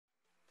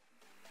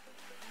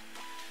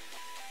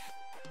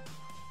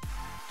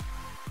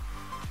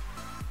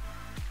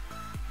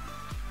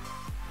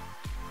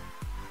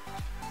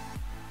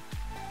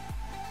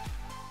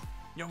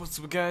Yo, what's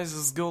up guys,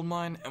 this is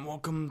Goldmine, and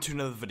welcome to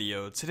another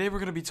video. Today we're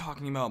going to be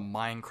talking about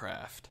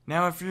Minecraft.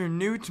 Now, if you're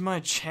new to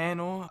my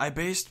channel, I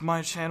based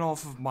my channel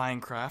off of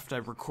Minecraft. I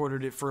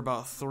recorded it for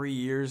about 3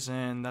 years,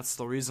 and that's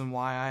the reason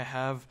why I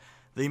have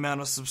the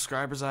amount of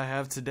subscribers I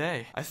have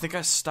today. I think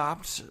I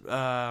stopped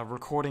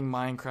recording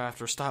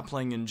Minecraft, or stopped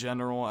playing in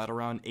general, at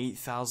around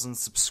 8,000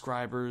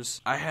 subscribers.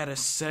 I had a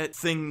set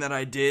thing that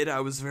I did.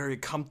 I was very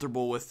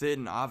comfortable with it,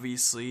 and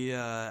obviously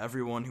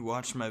everyone who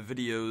watched my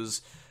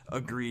videos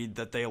agreed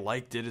that they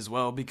liked it as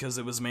well, because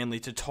it was mainly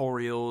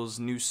tutorials,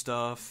 new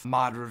stuff,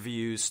 mod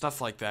reviews,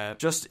 stuff like that.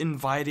 Just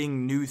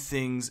inviting new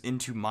things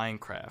into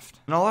Minecraft.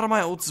 And a lot of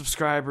my old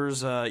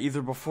subscribers,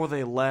 either before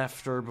they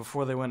left or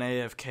before they went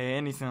AFK,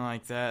 anything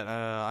like that,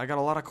 I got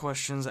a lot of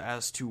questions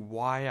as to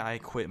why I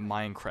quit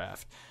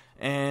Minecraft.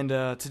 And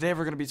today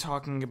we're going to be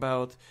talking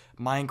about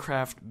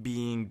Minecraft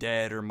being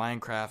dead, or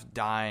Minecraft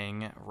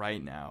dying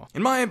right now.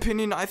 In my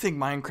opinion, I think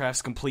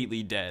Minecraft's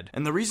completely dead.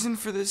 And the reason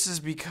for this is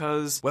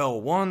because, well,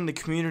 one, the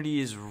community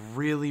is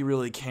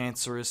really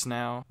cancerous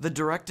now. The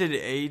directed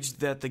age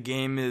that the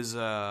game is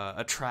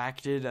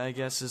attracted, I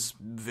guess, is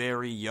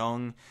very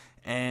young.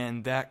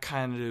 And that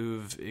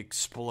kind of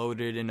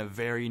exploded in a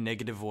very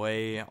negative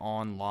way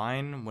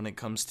online when it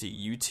comes to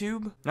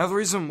YouTube. Now, the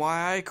reason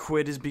why I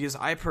quit is because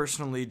I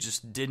personally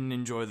just didn't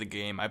enjoy the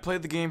game. I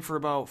played the game for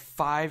about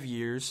 5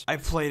 years. I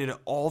played it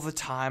all the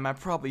time. I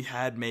probably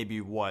had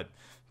maybe,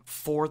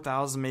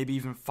 4,000, maybe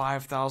even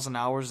 5,000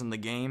 hours in the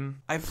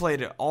game. I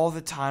played it all the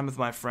time with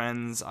my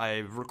friends. I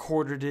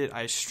recorded it,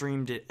 I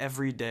streamed it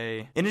every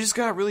day, and it just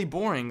got really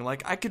boring.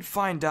 Like, I could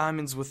find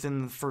diamonds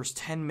within the first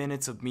 10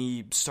 minutes of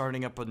me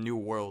starting up a new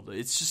world.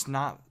 It's just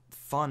not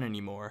fun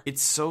anymore.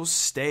 It's so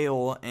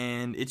stale,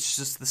 and it's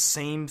just the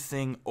same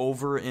thing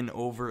over and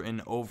over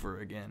and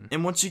over again.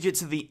 And once you get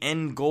to the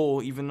end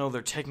goal, even though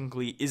there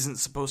technically isn't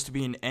supposed to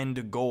be an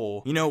end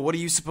goal, you know, what are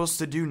you supposed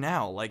to do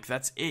now? Like,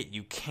 that's it.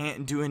 You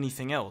can't do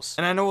anything else.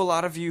 And I know a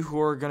lot of you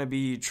who are gonna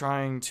be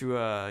trying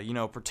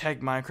to,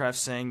 protect Minecraft,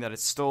 saying that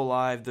it's still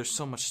alive, there's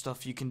so much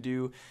stuff you can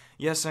do.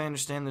 Yes, I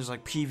understand there's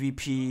like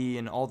PvP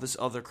and all this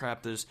other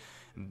crap, there's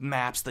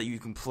maps that you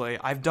can play.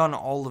 I've done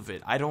all of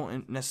it. I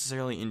don't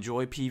necessarily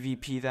enjoy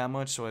PvP that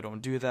much, so I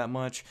don't do that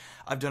much.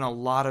 I've done a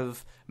lot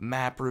of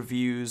map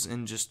reviews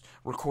and just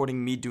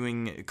recording me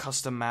doing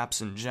custom maps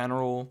in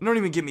general. Don't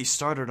even get me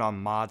started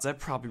on mods. I've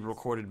probably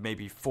recorded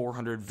maybe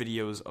 400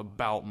 videos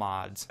about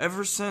mods.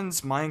 Ever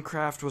since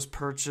Minecraft was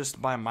purchased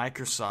by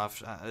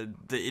Microsoft,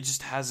 it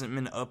just hasn't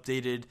been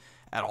updated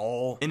at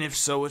all, and if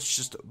so, it's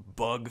just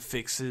bug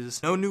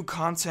fixes. No new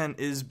content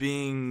is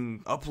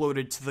being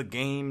uploaded to the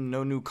game,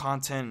 no new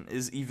content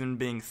is even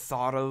being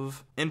thought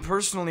of. And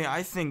personally,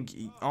 I think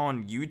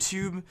on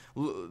YouTube,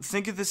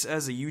 think of this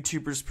as a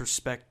YouTuber's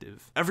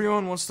perspective.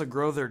 Everyone wants to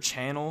grow their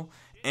channel,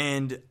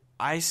 and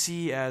I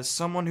see, as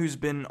someone who's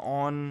been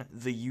on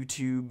the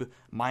YouTube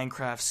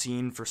Minecraft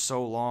scene for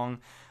so long,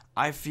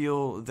 I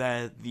feel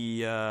that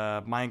the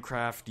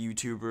Minecraft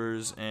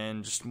YouTubers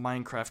and just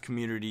Minecraft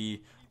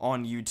community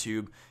on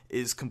YouTube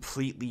is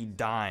completely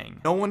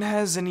dying. No one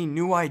has any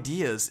new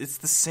ideas. It's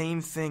the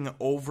same thing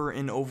over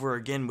and over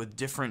again with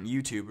different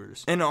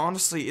YouTubers. And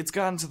honestly, it's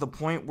gotten to the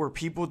point where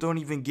people don't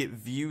even get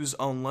views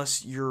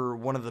unless you're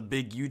one of the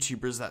big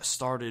YouTubers that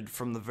started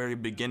from the very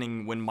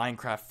beginning when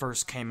Minecraft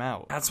first came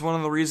out. That's one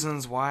of the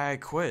reasons why I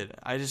quit.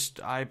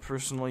 I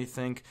personally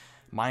think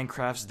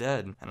Minecraft's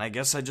dead, and I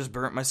guess I just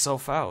burnt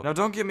myself out. Now,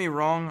 don't get me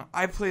wrong,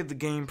 I played the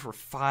game for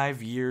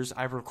 5 years,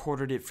 I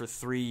recorded it for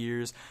 3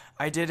 years,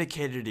 I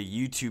dedicated a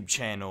YouTube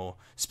channel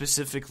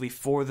specifically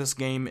for this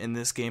game and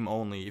this game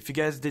only. If you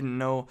guys didn't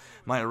know,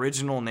 my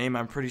original name,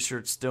 I'm pretty sure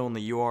it's still in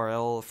the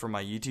URL for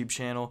my YouTube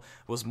channel,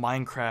 was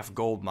Minecraft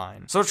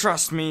Goldmine. So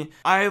trust me,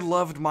 I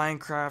loved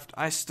Minecraft,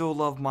 I still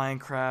love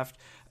Minecraft.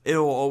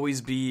 It'll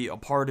always be a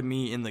part of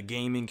me in the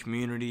gaming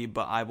community,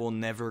 but I will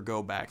never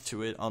go back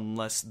to it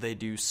unless they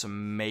do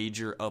some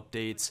major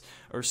updates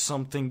or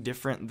something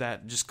different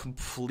that just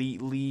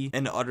completely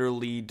and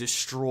utterly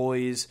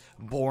destroys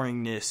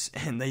boringness,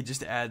 and they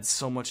just add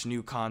so much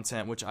new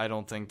content, which I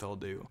don't think they'll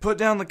do. Put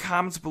down in the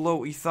comments below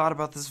what you thought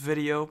about this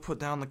video. Put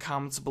down in the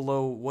comments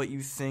below what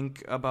you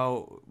think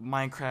about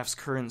Minecraft's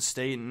current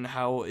state and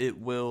how it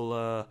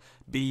will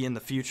be in the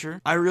future.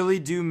 I really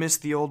do miss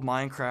the old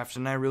Minecraft,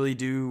 and I really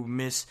do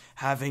miss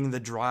having the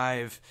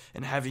drive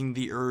and having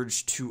the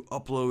urge to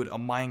upload a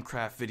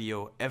Minecraft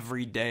video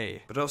every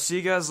day. But I'll see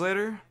you guys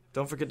later.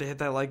 Don't forget to hit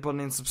that like button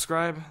and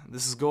subscribe.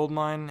 This is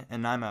Goldmine,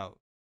 and I'm out.